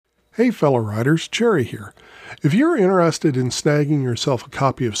Hey fellow writers, Jerry here. If you're interested in snagging yourself a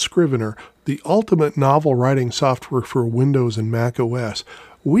copy of Scrivener, the ultimate novel writing software for Windows and Mac OS,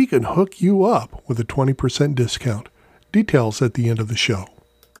 we can hook you up with a 20% discount. Details at the end of the show.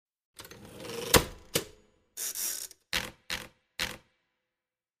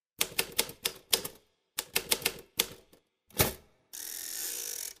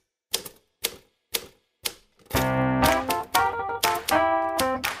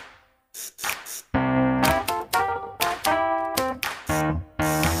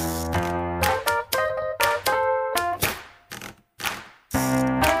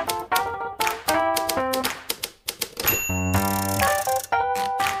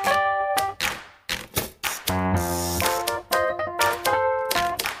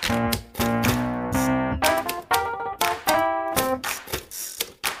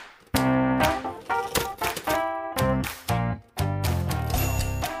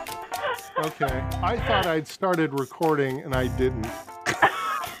 Okay, I thought I'd started recording and I didn't.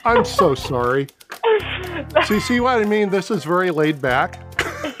 I'm so sorry. So you see what I mean? This is very laid back.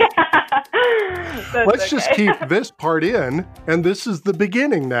 Let's just keep this part in, and this is the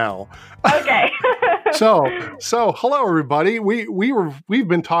beginning now. Okay. So hello everybody. We've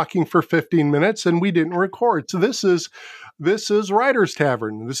been talking for 15 minutes and we didn't record. So this is Writer's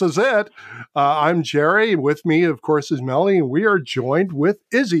Tavern. This is it. I'm Jerry. With me, of course, is Melanie, and we are joined with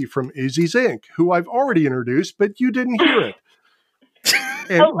Izzy from Izzy's Inc., who I've already introduced, but you didn't hear it.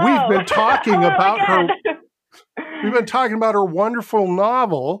 And Hello. we've been talking about her. We've been talking about her wonderful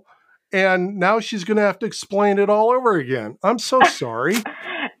novel, and now she's going to have to explain it all over again. I'm so sorry.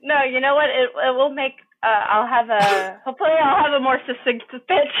 No, you know what? It will make. Hopefully, I'll have a more succinct pitch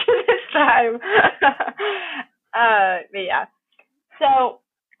this time. But yeah. So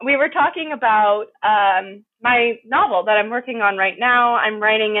we were talking about my novel that I'm working on right now. I'm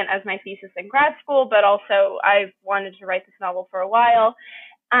writing it as my thesis in grad school, but also I've wanted to write this novel for a while.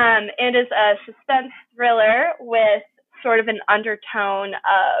 It is a suspense thriller with sort of an undertone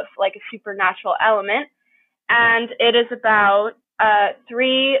of like a supernatural element. And it is about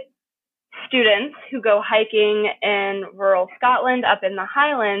three students who go hiking in rural Scotland up in the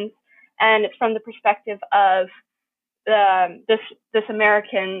Highlands. And it's from the perspective of this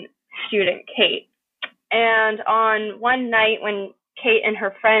American student, Kate. And on one night when Kate and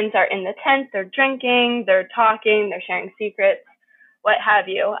her friends are in the tent, they're drinking, they're talking, they're sharing secrets, what have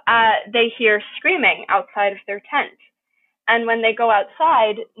you, they hear screaming outside of their tent. And when they go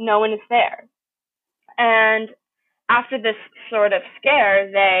outside, no one is there. And after this sort of scare,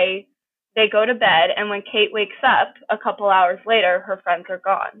 they go to bed. And when Kate wakes up a couple hours later, her friends are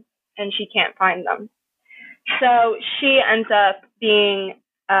gone and she can't find them. So she ends up being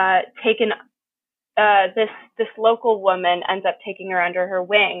taken. This local woman ends up taking her under her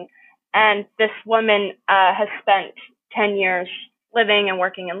wing, and this woman has spent 10 years living and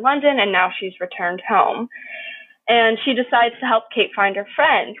working in London, and now she's returned home. And she decides to help Kate find her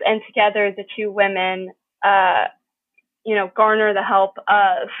friends, and together the two women, garner the help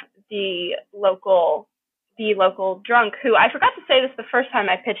of the local drunk, who I forgot to say this the first time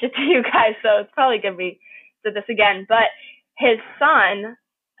I pitched it to you guys, so it's probably good we did this again. But his son,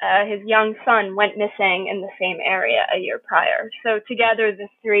 his young son, went missing in the same area a year prior. So together, the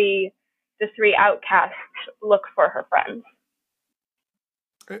three outcasts look for her friends.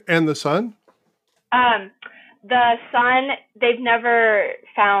 And the son? The son, they've never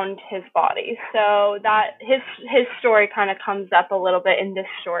found his body. So that his story kind of comes up a little bit in this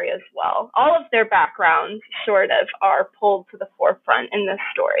story as well. All of their backgrounds sort of are pulled to the forefront in this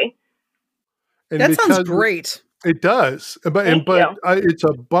story. And that sounds great. It does. But it's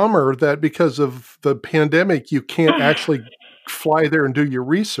a bummer that because of the pandemic, you can't actually fly there and do your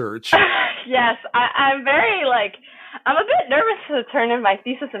research. Yes, I'm very I'm a bit nervous to turn in my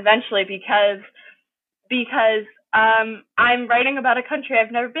thesis eventually because I'm writing about a country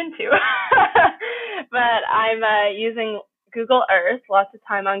I've never been to. But I'm using Google Earth, lots of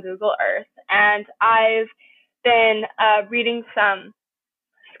time on Google Earth. And I've been reading some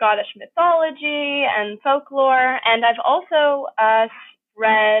Scottish mythology and folklore. And I've also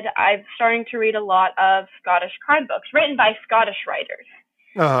I'm starting to read a lot of Scottish crime books written by Scottish writers.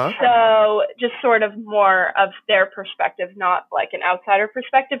 Uh-huh. So just sort of more of their perspective, not like an outsider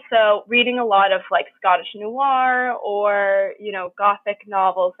perspective. So reading a lot of like Scottish noir or, Gothic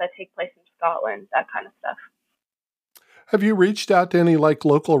novels that take place in Scotland, that kind of stuff. Have you reached out to any like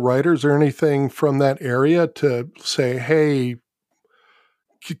local writers or anything from that area to say, hey,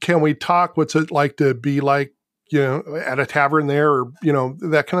 can we talk? What's it like to be like, at a tavern there or,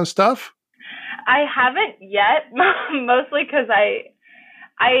 that kind of stuff? I haven't yet, mostly because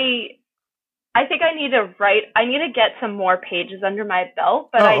I think I need to write. I need to get some more pages under my belt,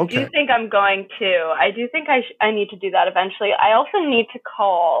 but I do think I'm going to. I do think I need to do that eventually. I also need to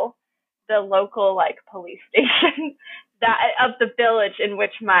call the local police station that of the village in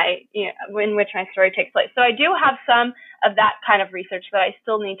which my story takes place. So I do have some of that kind of research that I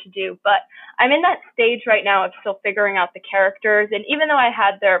still need to do, but I'm in that stage right now of still figuring out the characters. And even though I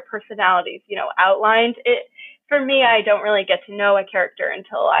had their personalities, outlined, for me, I don't really get to know a character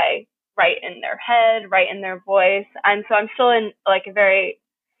until I write in their head, write in their voice. And so I'm still in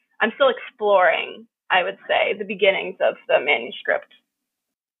I'm still exploring, I would say, the beginnings of the manuscript.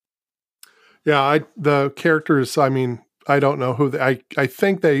 Yeah, the characters, I mean, I don't know who I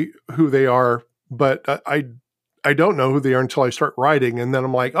think who they are, but I don't know who they are until I start writing. And then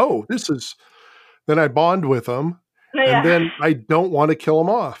I'm like, oh, then I bond with them. Yeah. And then I don't want to kill them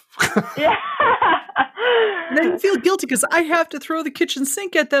off. Yeah. And I feel guilty because I have to throw the kitchen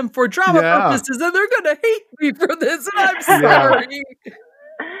sink at them for drama purposes, and they're going to hate me for this. And I'm sorry.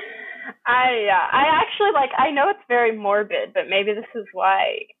 I actually I know it's very morbid, but maybe this is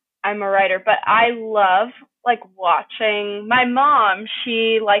why I'm a writer. But I love watching my mom.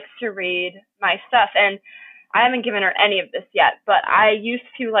 She likes to read my stuff, and I haven't given her any of this yet. But I used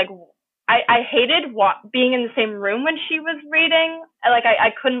to I hated being in the same room when she was reading.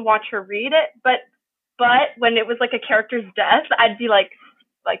 I couldn't watch her read it, but when it was a character's death, I'd be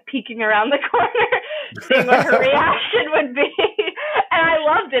peeking around the corner, seeing what her reaction would be. And I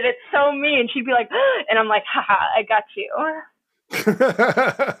loved it. It's so mean. She'd be like, and I'm like, haha, I got you.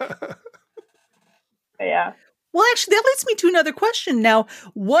 Yeah. Well, actually, that leads me to another question now.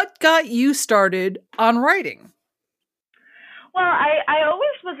 What got you started on writing? Well, I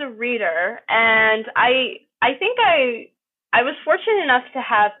always was a reader, and I think I was fortunate enough to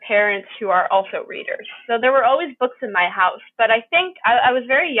have parents who are also readers. So there were always books in my house. But I think I was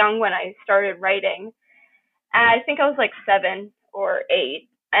very young when I started writing. And I think I was 7 or 8.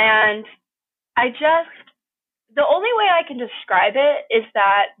 And the only way I can describe it is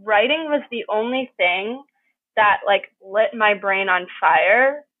that writing was the only thing that lit my brain on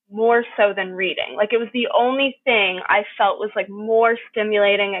fire more so than reading. It was the only thing I felt was more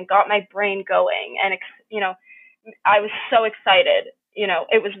stimulating and got my brain going. And, I was so excited,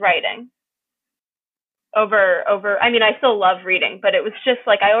 it was writing over, I mean, I still love reading, but it was just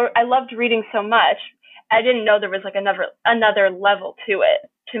I loved reading so much. I didn't know there was another level to it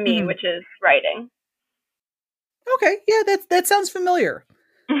to me, which is writing. Okay. Yeah. That sounds familiar.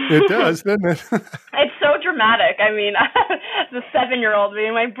 It does, doesn't it? It's so dramatic. I mean, the 7-year-old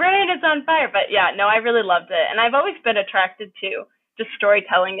being my brain is on fire, but yeah, no, I really loved it. And I've always been attracted to just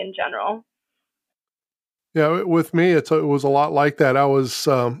storytelling in general. Yeah, with me, it was a lot like that.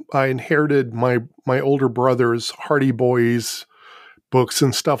 I inherited my older brother's Hardy Boys books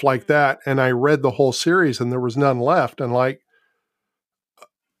and stuff like that, and I read the whole series, and there was none left. And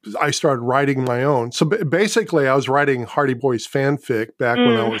I started writing my own. So basically, I was writing Hardy Boys fanfic back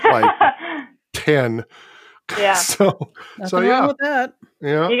when I was 10. Yeah. So wrong with that.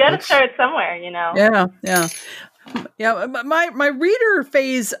 Yeah, you got to start somewhere, Yeah. My reader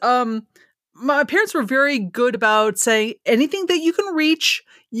phase. My parents were very good about saying anything that you can reach,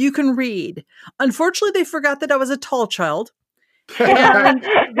 you can read. Unfortunately, they forgot that I was a tall child. And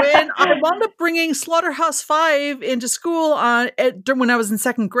when I wound up bringing Slaughterhouse-Five into school when I was in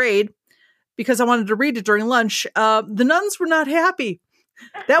 2nd grade, because I wanted to read it during lunch, the nuns were not happy.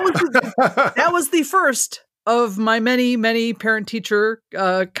 That was the first of my many, many parent-teacher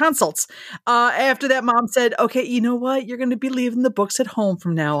consults. After that, Mom said, okay, you know what? You're going to be leaving the books at home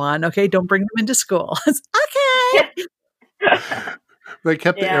from now on. Okay, don't bring them into school. Okay. They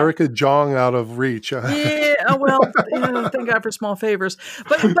kept the Erica Jong out of reach. Yeah, well, thank God for small favors.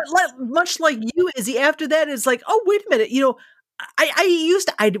 But much like you, Izzy, after that, it's oh, wait a minute.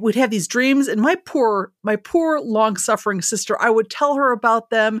 I would have these dreams, and my poor long-suffering sister, I would tell her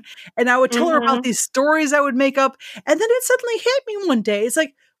about them, and I would tell her about these stories I would make up, and then it suddenly hit me one day. It's wait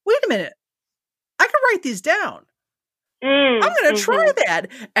a minute, I can write these down. I'm going to try that,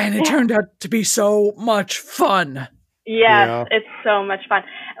 and it turned out to be so much fun. Yes, it's so much fun.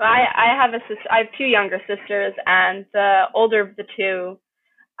 I have I have 2 younger sisters, and the older of the 2,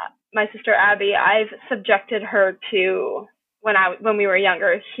 my sister Abby, I've subjected her to when we were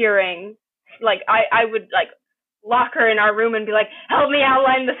younger, hearing I would lock her in our room and be like, help me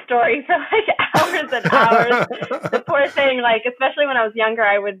outline the story for hours and hours. The poor thing, especially when I was younger,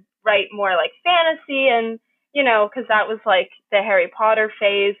 I would write more fantasy and because that was like the Harry Potter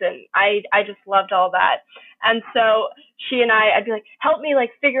phase, and I just loved all that. And so she and I'd be like, help me like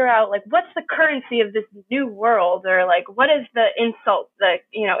figure out like what's the currency of this new world, or like what is the insult that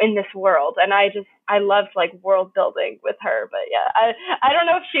in this world. And I loved like world building with her. But yeah, I don't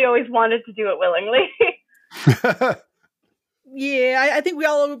know if she always wanted to do it willingly. Yeah, I think we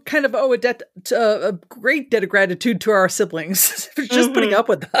all kind of owe a great debt of gratitude to our siblings for just putting up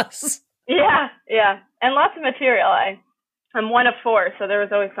with us. Yeah, and lots of material. I'm one of 4, so there was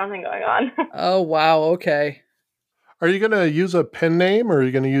always something going on. Oh wow, okay. Are you going to use a pen name, or are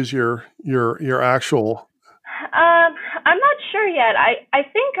you going to use your actual? I'm not sure yet. I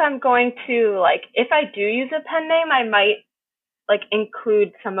think I'm going to, like, if I do use a pen name, I might like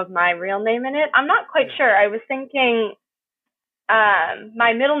include some of my real name in it. I'm not quite sure. I was thinking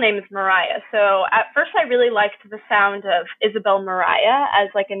my middle name is Mariah. So at first I really liked the sound of Isabel Mariah as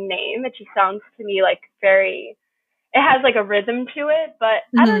like a name. It just sounds to me like it has like a rhythm to it, but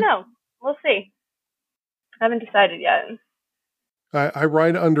I don't know. We'll see. I haven't decided yet. I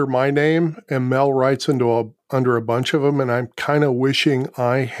write under my name, and Mel writes under a bunch of them, and I'm kind of wishing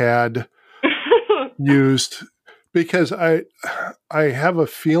I had used, because I have a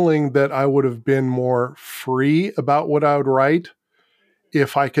feeling that I would have been more free about what I would write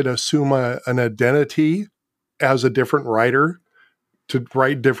if I could assume an identity as a different writer to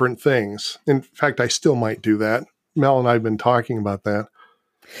write different things. In fact, I still might do that. Mel and I have been talking about that.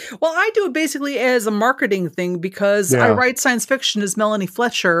 Well, I do it basically as a marketing thing, because I write science fiction as Melanie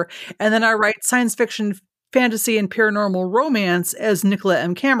Fletcher, and then I write science fiction, fantasy, and paranormal romance as Nicola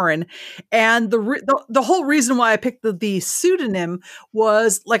M. Cameron. And the whole reason why I picked the pseudonym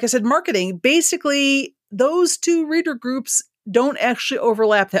was, like I said, marketing. Basically, those two reader groups don't actually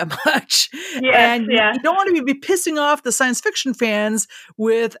overlap that much. Yes, you don't want to be pissing off the science fiction fans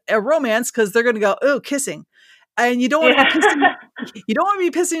with a romance, because they're going to go, oh, kissing. And you don't want to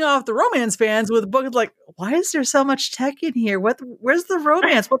be pissing off the romance fans with a book like, why is there so much tech in here? Where's the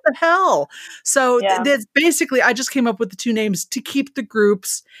romance? What the hell? So that's basically, I just came up with the two names to keep the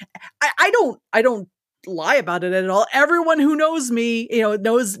groups. I don't lie about it at all. Everyone who knows me,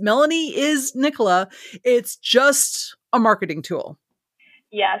 knows Melanie is Nicola. It's just a marketing tool.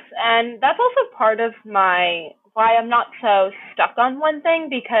 Yes, and that's also part of why I'm not so stuck on one thing,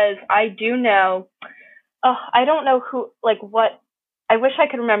 because I do know. Oh, I don't know I wish I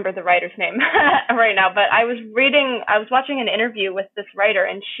could remember the writer's name right now, but I was watching an interview with this writer,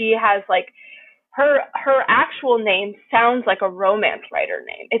 and she has like her actual name sounds like a romance writer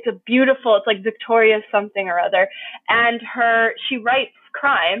name. It's like Victoria something or other, and she writes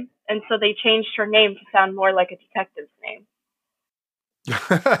crime, and so they changed her name to sound more like a detective's name.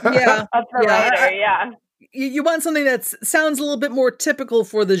 Yeah. Of her writer, yeah. You want something that sounds a little bit more typical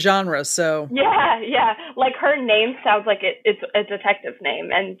for the genre, so. Yeah. Like her name sounds like it's a detective's name.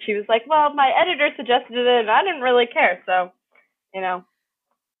 And she was like, well, my editor suggested it and I didn't really care. So, if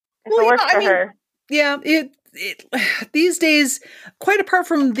it works for her. Yeah, these days, quite apart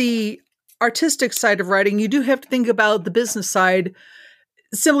from the artistic side of writing, you do have to think about the business side,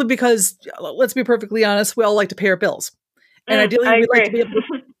 simply because, let's be perfectly honest, we all like to pay our bills. And ideally,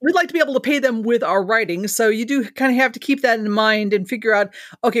 we'd like to be able to pay them with our writing. So you do kind of have to keep that in mind and figure out,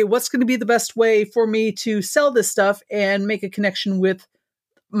 okay, what's going to be the best way for me to sell this stuff and make a connection with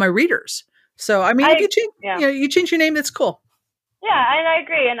my readers. So, I mean, if you change your name, that's cool. Yeah, and I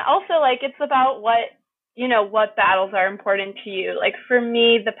agree. And also, like, it's about what battles are important to you. Like, for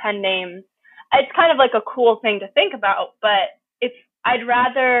me, the pen name, it's kind of like a cool thing to think about, but I'd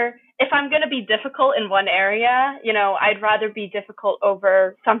rather, if I'm going to be difficult in one area, I'd rather be difficult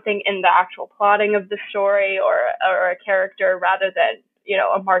over something in the actual plotting of the story or a character, rather than,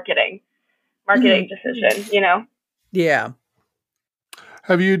 a marketing decision, Yeah.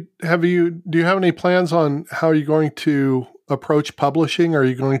 Do you have any plans on how you're going to approach publishing? Are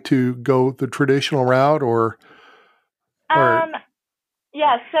you going to go the traditional route or?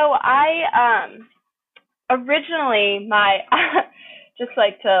 Yeah. So I, originally just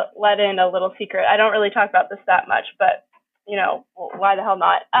like to let in a little secret. I don't really talk about this that much, but why the hell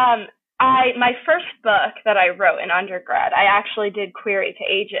not? My first book that I wrote in undergrad, I actually did query to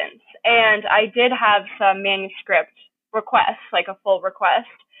agents, and I did have some manuscript requests, like a full request,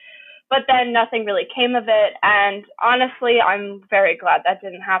 but then nothing really came of it. And honestly, I'm very glad that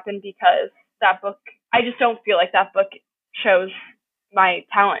didn't happen, because that book, I just don't feel like that book shows my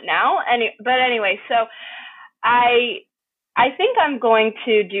talent now. But anyway, so I think I'm going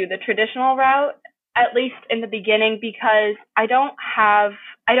to do the traditional route, at least in the beginning, because I don't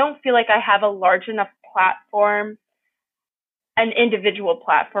feel like I have a large enough platform an individual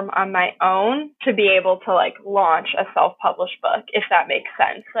platform on my own to be able to like launch a self-published book, if that makes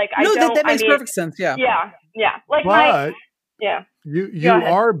sense. Like that makes perfect sense. Yeah. Yeah. Like but yeah. You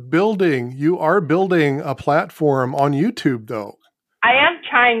are building a platform on YouTube though. I am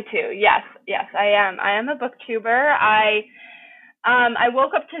trying to. Yes, I am. I am a booktuber. I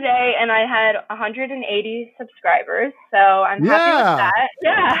woke up today and I had 180 subscribers, so I'm happy with that.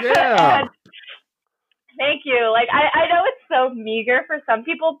 Yeah. And thank you. Like, I know it's so meager for some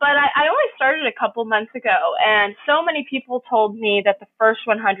people, but I only started a couple months ago, and so many people told me that the first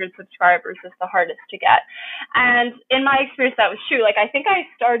 100 subscribers is the hardest to get. And in my experience, that was true. Like, I think I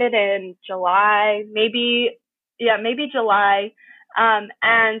started in July, maybe July. And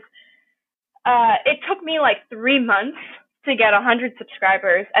it took me like 3 months to get 100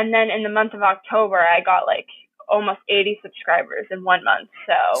 subscribers. And then in the month of October, I got like almost 80 subscribers in 1 month.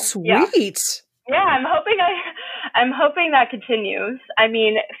 So sweet. Yeah, I'm hoping that continues. I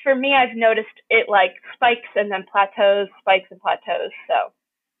mean, for me, I've noticed it like spikes and then plateaus, spikes and plateaus. So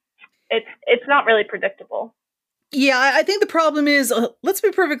it's not really predictable. Yeah, I think the problem is, let's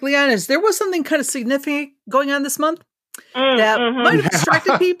be perfectly honest, there was something kind of significant going on this month that might have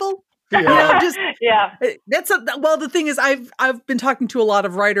distracted people. Well, the thing is, I've been talking to a lot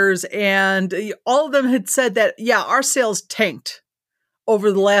of writers, and all of them had said that, our sales tanked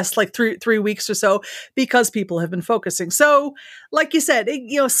over the last like three weeks or so because people have been focusing. So, like you said,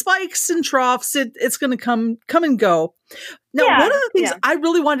 spikes and troughs, it's going to come and go. Now, one of the things I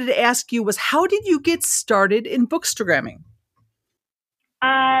really wanted to ask you was, how did you get started in bookstagramming?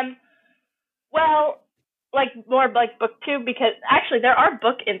 Well, like more like BookTube, because actually there are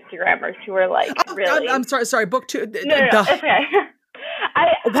book Instagrammers who are like really. I'm sorry, BookTube. No, it's okay.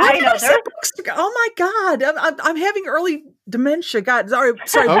 Why did I say Bookstagram? Oh my God, I'm having early dementia. God, sorry.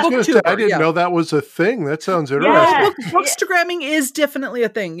 I was going to say, I didn't know that was a thing. That sounds interesting. Bookstagramming is definitely a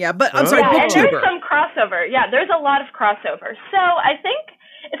thing. Yeah, but I'm sorry, BookTuber. And there's some crossover. Yeah, there's a lot of crossover. So I think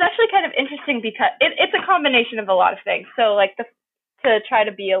it's actually kind of interesting because it's a combination of a lot of things. So like to try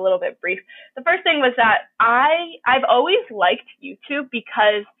to be a little bit brief, the first thing was that I've always liked YouTube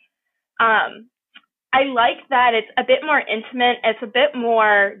because I like that it's a bit more intimate. It's a bit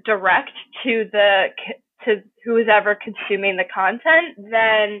more direct to who is ever consuming the content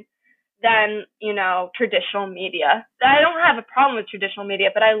than traditional media. I don't have a problem with traditional media,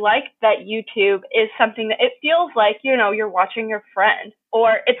 but I like that YouTube is something that it feels like, you're watching your friend,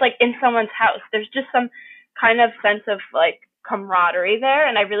 or it's like in someone's house. There's just some kind of sense of like camaraderie there.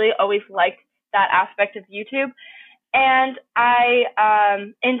 And I really always liked that aspect of YouTube. And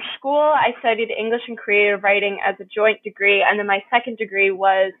in school, I studied English and creative writing as a joint degree. And then my second degree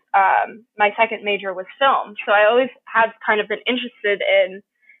was, my second major was film. So I always have kind of been interested in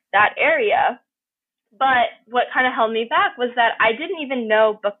that area. But what kind of held me back was that I didn't even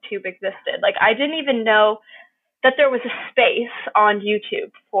know BookTube existed. Like, I didn't even know that there was a space on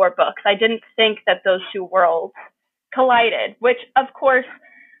YouTube for books. I didn't think that those two worlds collided, which, of course,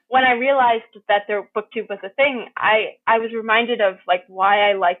 when I realized that BookTube was a thing, I was reminded of like why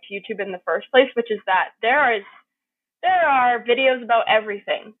I liked YouTube in the first place, which is that there are videos about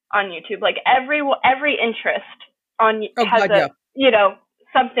everything on YouTube. Like every interest on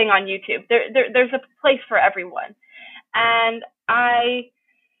something on YouTube. There's a place for everyone. And I,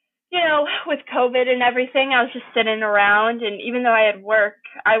 with COVID and everything, I was just sitting around, and even though I had work,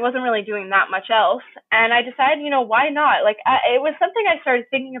 I wasn't really doing that much else. And I decided, why not? Like, it was something I started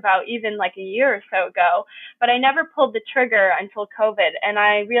thinking about even like a year or so ago, but I never pulled the trigger until COVID. And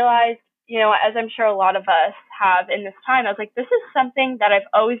I realized, as I'm sure a lot of us have in this time, I was like, this is something that I've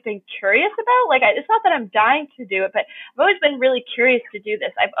always been curious about. Like, it's not that I'm dying to do it, but I've always been really curious to do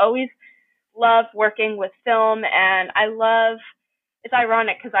this. I've always loved working with film, and it's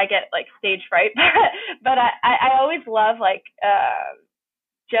ironic because I get like stage fright, but I always love like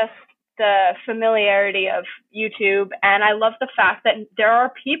just the familiarity of YouTube, and I love the fact that there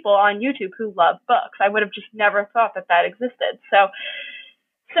are people on YouTube who love books. I would have just never thought that existed.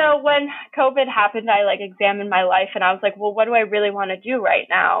 So when COVID happened, I like examined my life, and I was like, well, what do I really want to do right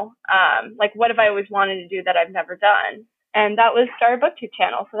now? Like, what have I always wanted to do that I've never done? And that was start a BookTube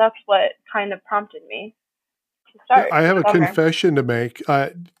channel. So that's what kind of prompted me. I have a confession to make.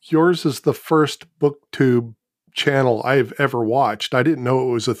 Yours is the first BookTube channel I've ever watched. I didn't know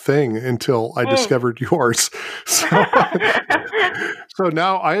it was a thing until I discovered yours. So, so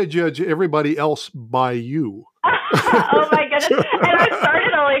now I judge everybody else by you. Oh my goodness! And I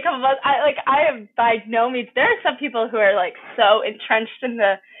started only a couple months. I am by no means. There are some people who are like so entrenched in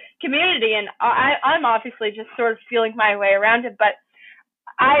the community, and I'm obviously just sort of feeling my way around it. But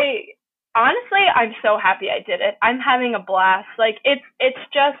honestly, I'm so happy I did it. I'm having a blast. Like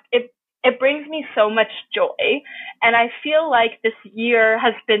it brings me so much joy. And I feel like this year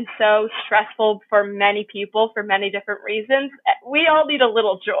has been so stressful for many people for many different reasons. We all need a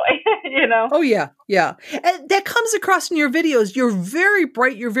little joy, you know? Oh, yeah. Yeah. And that comes across in your videos. You're very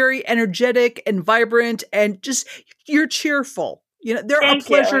bright. You're very energetic and vibrant and just, you're cheerful. You know, they're a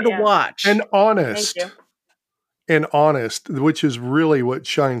pleasure to watch. And honest. Thank you. And honest, which is really what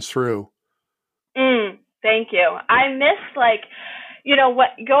shines through. Thank you. I miss, like, you know what,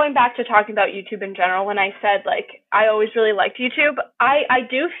 going back to talking about YouTube in general, when I said, like, I always really liked YouTube, I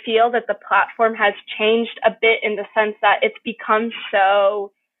do feel that the platform has changed a bit in the sense that it has become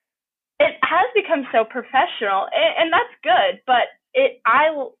so professional, and that's good, but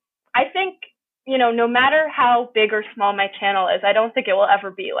I think, you know, no matter how big or small my channel is, I don't think it will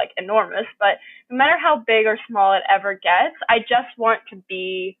ever be, like, enormous, but no matter how big or small it ever gets, I just want to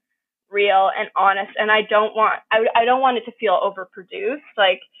be real and honest, and I don't want it to feel overproduced,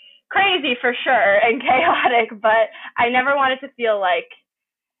 like crazy for sure and chaotic, but I never want it to feel like,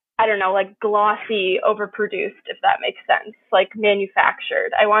 I don't know, like glossy, overproduced, if that makes sense, like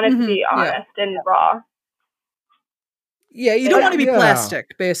manufactured. I want it to be honest and raw. Yeah, you don't want to be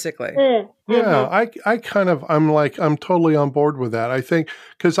plastic, basically. Yeah, I'm totally on board with that. I think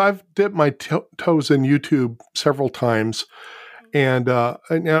because I've dipped my toes in YouTube several times. And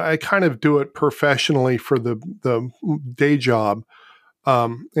I kind of do it professionally for the day job.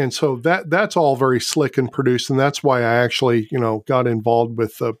 And so that's all very slick and produced. And that's why I actually, you know, got involved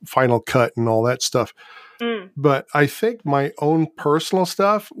with the Final Cut and all that stuff. But I think my own personal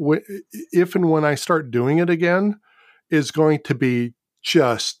stuff, if and when I start doing it again, is going to be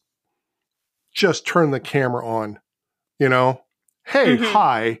just turn the camera on, you know, hey,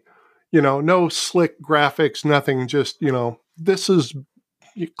 hi, you know, no slick graphics, nothing, just, you know, this is,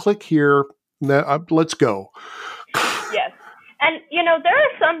 you click here, let's go. Yes. And, you know, there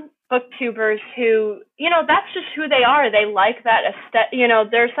are some booktubers who, you know, that's just who they are. They like that aesthetic. You know,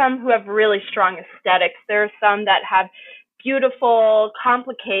 there are some who have really strong aesthetics. There are some that have beautiful,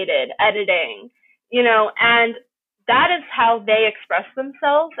 complicated editing, you know, and that is how they express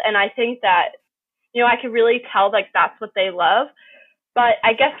themselves. And I think that, you know, I can really tell, like, that's what they love. But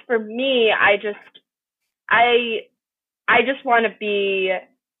I guess for me, I just want to be,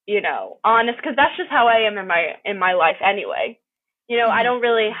 you know, honest, because that's just how I am in my life anyway. You know, I don't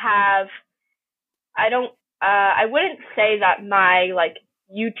really have, I wouldn't say that my, like,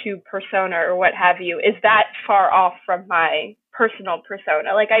 YouTube persona or what have you is that far off from my personal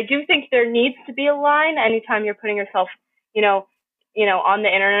persona. Like, I do think there needs to be a line anytime you're putting yourself, you know, on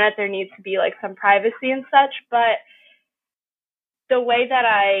the internet. There needs to be, like, some privacy and such, but the way that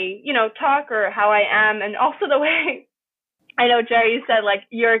I, you know, talk or how I am, and also the way, I know, Jerry, you said, like,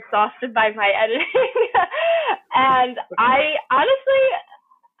 you're exhausted by my editing. And I honestly,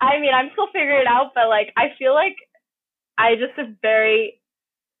 I mean, I'm still figuring it out, but, like, I feel like I just am very,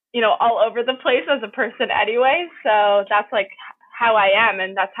 you know, all over the place as a person anyway. So that's, like, how I am.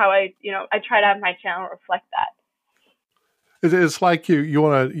 And that's how I, you know, I try to have my channel reflect that. It's like you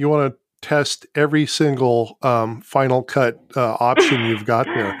want to test every single Final Cut option you've got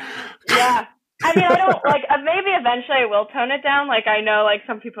there. Yeah. I mean, I don't, like, maybe eventually I will tone it down. Like, I know, like,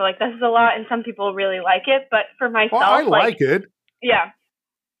 some people are like, this is a lot, and some people really like it. But for myself, well, I like it. Yeah.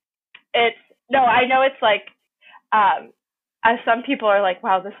 I know it's like, as some people are like,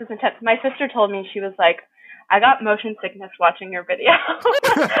 wow, this is intense. My sister told me, she was like, I got motion sickness watching your video.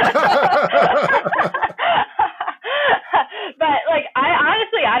 But, like, I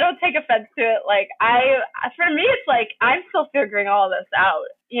honestly, I don't take offense to it. Like, for me, it's like, I'm still figuring all this out.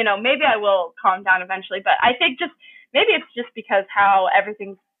 You know, maybe I will calm down eventually, but I think maybe it's just because how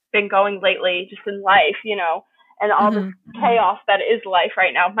everything's been going lately, just in life, you know, and all this chaos that is life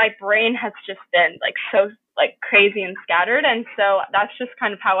right now. My brain has just been, like, so, like, crazy and scattered. And so that's just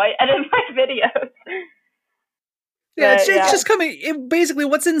kind of how I edit my videos. Yeah, it's just coming, basically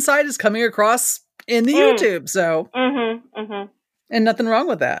what's inside is coming across in the YouTube, so. And nothing wrong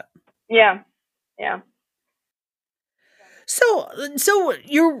with that. Yeah. So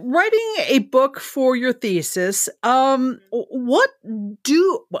you're writing a book for your thesis. I know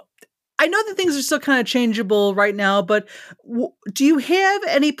that things are still kind of changeable right now, but do you have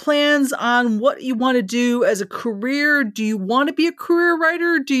any plans on what you want to do as a career? Do you want to be a career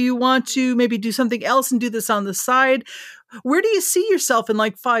writer? Do you want to maybe do something else and do this on the side? Where do you see yourself in,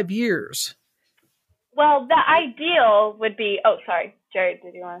 like, 5 years? Well, the ideal would be, oh, sorry. Jerry,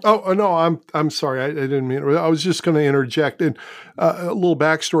 did you want? Oh no, I'm sorry. I didn't mean. I was just going to interject. And a little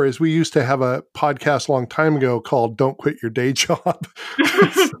backstory is we used to have a podcast a long time ago called "Don't Quit Your Day Job."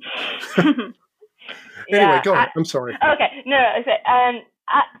 Anyway, go ahead. I'm sorry. Okay, no, okay, and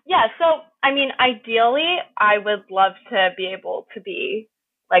yeah. So, I mean, ideally, I would love to be able to be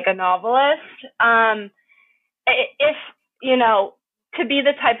like a novelist. If to be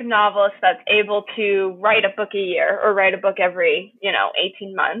the type of novelist that's able to write a book a year or write a book every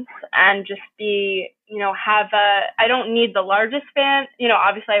 18 months and just be I don't need the largest fan.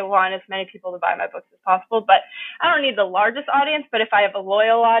 Obviously I want as many people to buy my books as possible, but I don't need the largest audience. But if I have a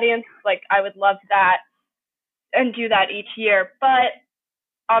loyal audience, like, I would love that and do that each year. But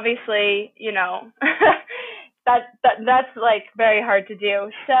obviously, that's like very hard to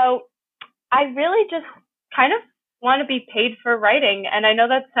do. So I really just kind of want to be paid for writing. And I know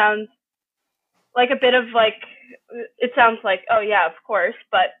that sounds like a bit of like, it sounds like, oh yeah, of course.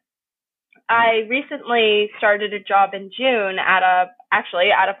 But I recently started a job in June at a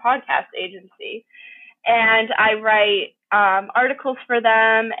podcast agency, and I write articles for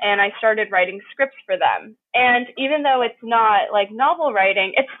them, and I started writing scripts for them. And even though it's not like novel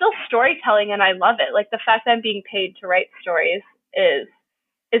writing, it's still storytelling, and I love it. Like, the fact that I'm being paid to write stories is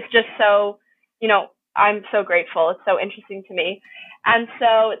just so, I'm so grateful. It's so interesting to me. And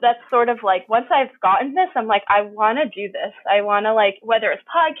so that's sort of like, once I've gotten this, I'm like, I want to do this. I want to, like, whether it's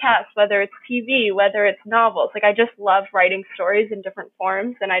podcasts, whether it's TV, whether it's novels, like, I just love writing stories in different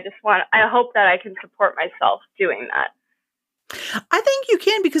forms. And I hope that I can support myself doing that. I think you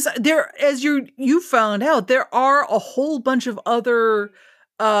can, because there, as you found out, there are a whole bunch of other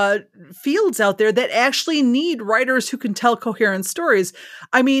fields out there that actually need writers who can tell coherent stories.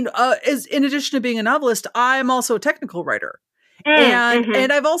 I mean, as in addition to being a novelist, I'm also a technical writer.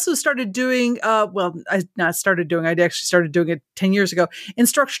 And I've also started doing, I actually started doing it 10 years ago,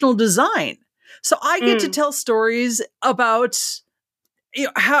 instructional design. So I get to tell stories about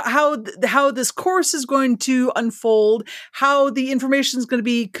how this course is going to unfold, how the information is going to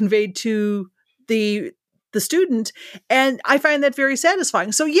be conveyed to the student. And I find that very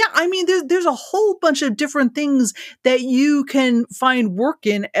satisfying. So yeah, I mean, there's a whole bunch of different things that you can find work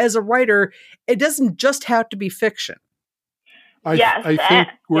in as a writer. It doesn't just have to be fiction. I think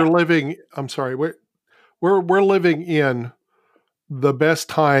we're living. I'm sorry. We're living in the best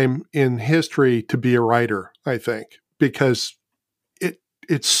time in history to be a writer, I think, because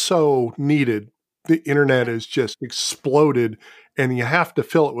it's so needed. The internet has just exploded, and you have to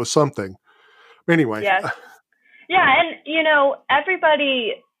fill it with something. Anyway. Yes. Yeah, and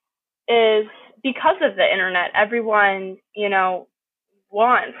everybody is, because of the internet, everyone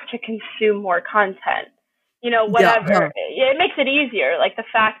wants to consume more content. Whatever. Yeah. It makes it easier. Like, the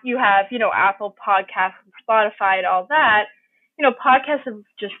fact you have, Apple Podcasts and Spotify and all that, podcasts have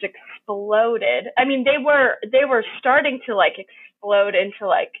just exploded. I mean, they were starting to, like, explode into,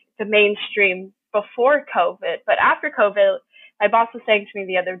 like, the mainstream before COVID. But after COVID, my boss was saying to me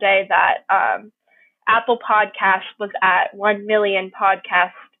the other day that Apple Podcasts was at 1 million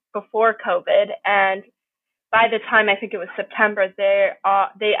podcasts before COVID. And by the time, I think it was September,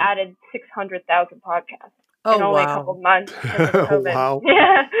 they added 600,000 podcasts. In only a couple of months because of COVID. Wow.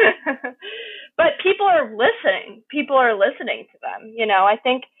 Yeah. But people are listening. People are listening to them.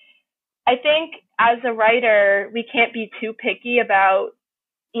 I think as a writer, we can't be too picky about,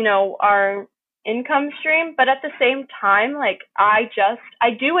 our income stream. But at the same time, like, I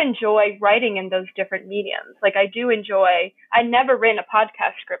do enjoy writing in those different mediums. Like, I never written a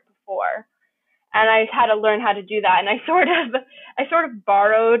podcast script before. And I had to learn how to do that. And I sort of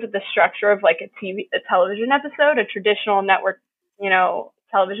borrowed the structure of, like, a television episode, a traditional network,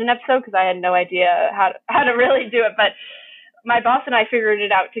 television episode, because I had no idea how to really do it. But my boss and I figured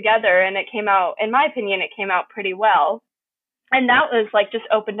it out together, and it came out, in my opinion, it came out pretty well. And that was, like, just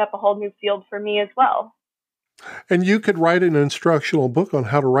opened up a whole new field for me as well. And you could write an instructional book on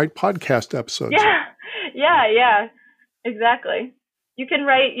how to write podcast episodes. Yeah, exactly. You can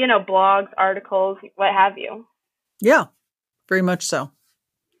write, blogs, articles, what have you. Yeah, very much so.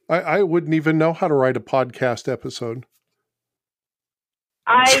 I wouldn't even know how to write a podcast episode.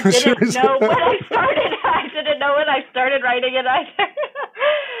 I didn't know when I started. I didn't know when I started writing it either.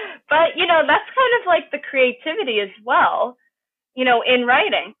 But, that's kind of like the creativity as well, in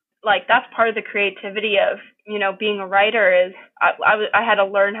writing. Like, that's part of the creativity of, being a writer is I had to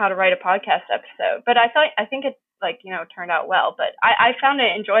learn how to write a podcast episode. But I think it, like, turned out well, but I found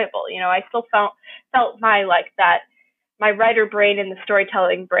it enjoyable. I still felt my, like, that, my writer brain and the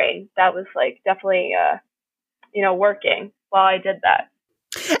storytelling brain, that was, like, definitely, working while I did that.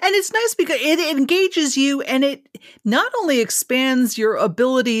 And it's nice because it engages you, and it not only expands your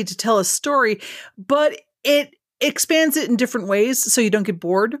ability to tell a story, but it expands it in different ways so you don't get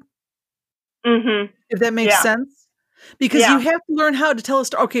bored. Mm-hmm. If that makes sense. Because you have to learn how to tell a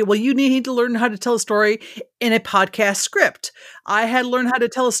story. Okay, well, you need to learn how to tell a story in a podcast script. I had to learn how to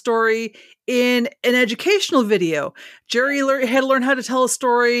tell a story in an educational video. Jerry had to learn how to tell a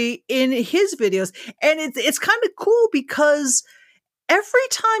story in his videos. And it's kind of cool because every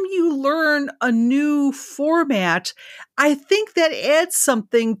time you learn a new format, I think that adds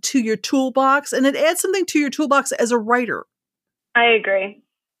something to your toolbox, and it adds something to your toolbox as a writer. I agree.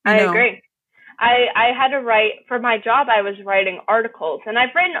 I agree. I had to write, for my job, I was writing articles, and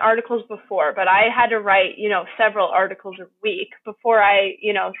I've written articles before, but I had to write, several articles a week before I,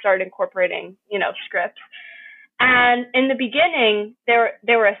 started incorporating, scripts. And in the beginning, there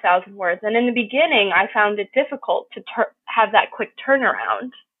were 1,000 words. And in the beginning, I found it difficult to have that quick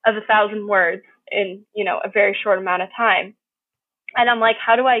turnaround of 1,000 words in, a very short amount of time. And I'm like,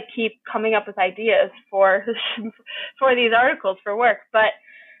 how do I keep coming up with ideas for these articles for work? But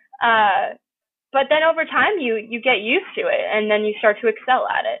then over time, you get used to it, and then you start to excel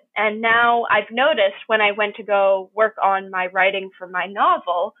at it. And now I've noticed when I went to go work on my writing for my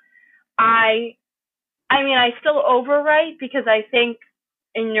novel, I still overwrite, because I think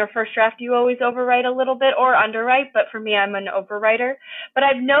in your first draft, you always overwrite a little bit or underwrite. But for me, I'm an overwriter. But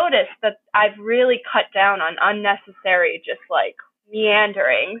I've noticed that I've really cut down on unnecessary, just like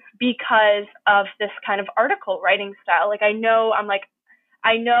meanderings, because of this kind of article writing style. Like I know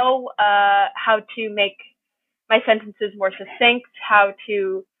how to make my sentences more succinct, how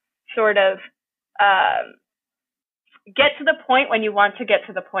to sort of get to the point when you want to get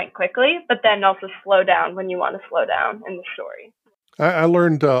to the point quickly, but then also slow down when you want to slow down in the story. I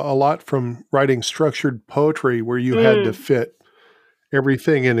learned a lot from writing structured poetry, where you had to fit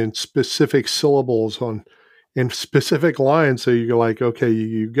everything in specific syllables in specific lines. So you're like, okay,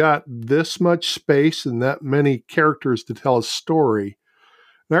 you got this much space and that many characters to tell a story.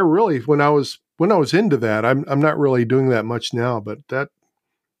 And I really, when I was into that, I'm not really doing that much now, but that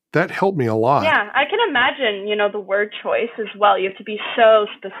helped me a lot. Yeah, I can imagine, the word choice as well. You have to be so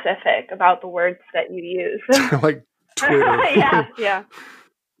specific about the words that you use. Like Twitter. Yeah.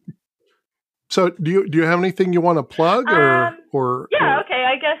 So do you have anything you want to plug or? Yeah, okay.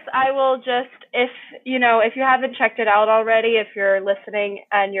 I guess I will just, if you haven't checked it out already, if you're listening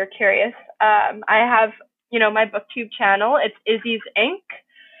and you're curious, I have, my BookTube channel. It's Izzy's Ink.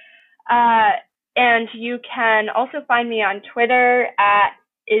 And you can also find me on Twitter at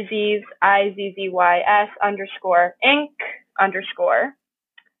Izzy's IZZYS _ink_.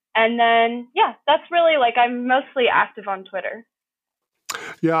 And then, that's really I'm mostly active on Twitter.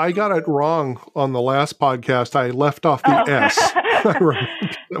 Yeah, I got it wrong on the last podcast. I left off the S. I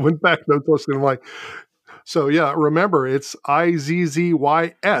went back and I was listening. So yeah, remember it's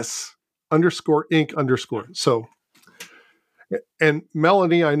IZZYS _ink_. So, and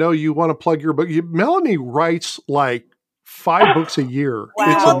Melanie, I know you want to plug your book. Melanie writes 5 books a year. Wow.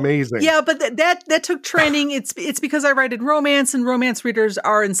 It's amazing. Yeah, but that took training. It's because I write in romance, and romance readers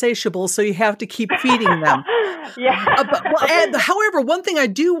are insatiable, so you have to keep feeding them. However, one thing I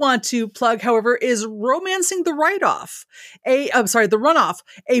do want to plug, however, is Romancing the Write-Off. The Runoff.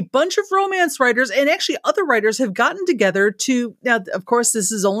 A bunch of romance writers and actually other writers have gotten together to. Now, of course,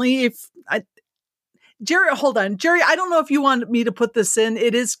 this is only if. Jerry, hold on. Jerry, I don't know if you want me to put this in.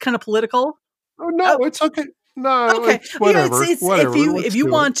 It is kind of political. Oh, no, it's okay. No, okay. Whatever. Whatever. If you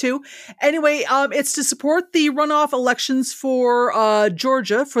want to. Anyway, it's to support the runoff elections for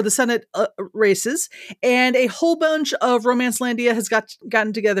Georgia for the Senate races, and a whole bunch of Romancelandia has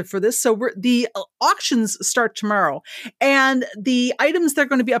gotten together for this. So the auctions start tomorrow, and the items that are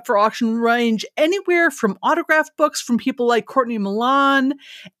going to be up for auction range anywhere from autographed books from people like Courtney Milan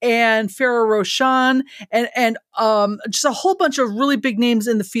and Farrah Roshan, and just a whole bunch of really big names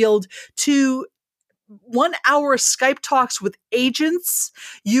in the field to 1 hour Skype talks with agents.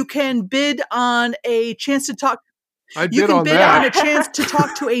 You can bid on a chance to talk. You can bid on a chance to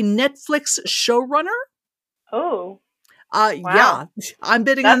talk to a Netflix showrunner. Oh, wow. Yeah, I'm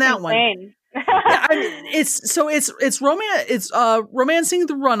bidding on that insane. One. It's Romancing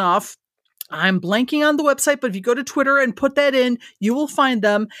the Runoff. I'm blanking on the website, but if you go to Twitter and put that in, you will find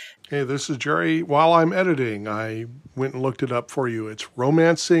them. Hey, this is Jerry. While I'm editing, I went and looked it up for you. It's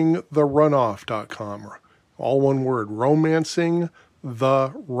romancingtherunoff.com. All one word,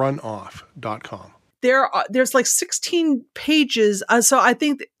 romancingtherunoff.com. There's 16 pages. So I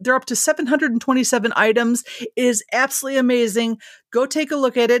think they're up to 727 items. It is absolutely amazing. Go take a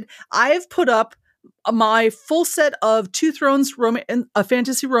look at it. I've put up my full set of Two Thrones a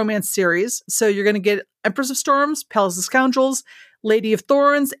fantasy romance series. So you're going to get Empress of Storms, Palace of Scoundrels, Lady of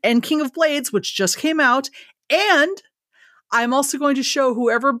Thorns, and King of Blades, which just came out. And I'm also going to show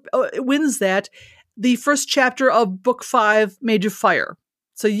whoever wins that the first chapter of Book 5, Mage of Fire.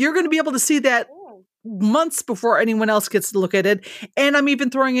 So you're going to be able to see that months before anyone else gets to look at it. And I'm even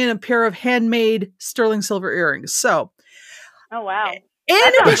throwing in a pair of handmade sterling silver earrings. So, oh wow.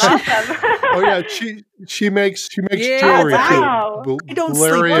 In addition, awesome. Oh yeah, she makes Yeah, jewelry wow. too. I don't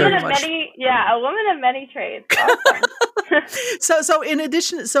Valeria- sleep Woman very of much. a woman of many trades. Awesome. So in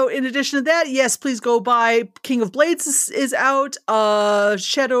addition to that, yes, please go buy King of Blades is out.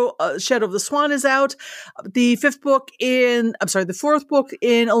 Shadow of the Swan is out. The fourth book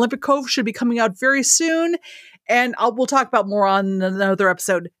in Olympic Cove should be coming out very soon, and we'll talk about more on another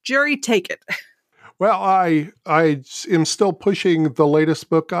episode. Jerry, take it. Well, I am still pushing the latest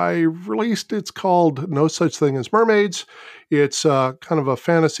book I released. It's called No Such Thing as Mermaids. It's kind of a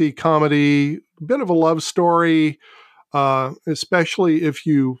fantasy comedy, bit of a love story, especially if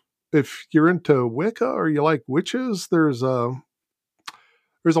you're into Wicca or you like witches. There's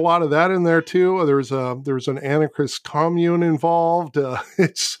a lot of that in there too. There's an anarchist commune involved.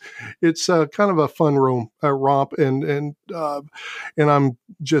 It's kind of a fun romp, and I'm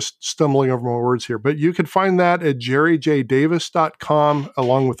just stumbling over my words here. But you can find that at jerryjdavis.com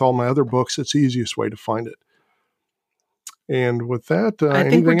along with all my other books. It's the easiest way to find it. And with that,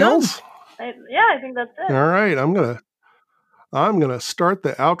 anything else? I think that's it. All right, I'm gonna start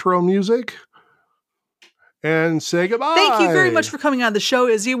the outro music and say goodbye. Thank you very much for coming on the show,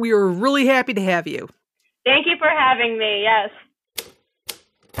 Izzy. We were really happy to have you. Thank you for having me. Yes.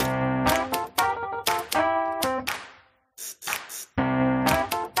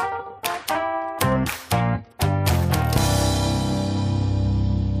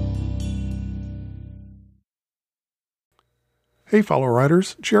 Hey, fellow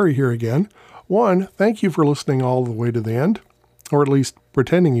writers, Jerry here again. One, thank you for listening all the way to the end, or at least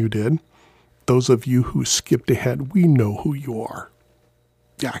pretending you did. Those of you who skipped ahead, we know who you are.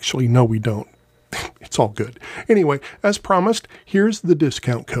 Actually, no, we don't. It's all good. Anyway, as promised, here's the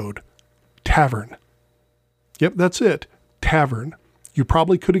discount code. Tavern. Yep, that's it. Tavern. You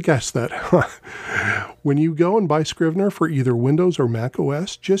probably could have guessed that. When you go and buy Scrivener for either Windows or Mac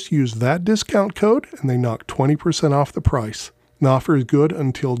OS, just use that discount code and they knock 20% off the price. The offer is good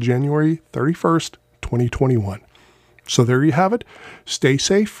until January 31st, 2021. So there you have it. Stay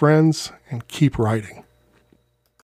safe, friends, and keep writing.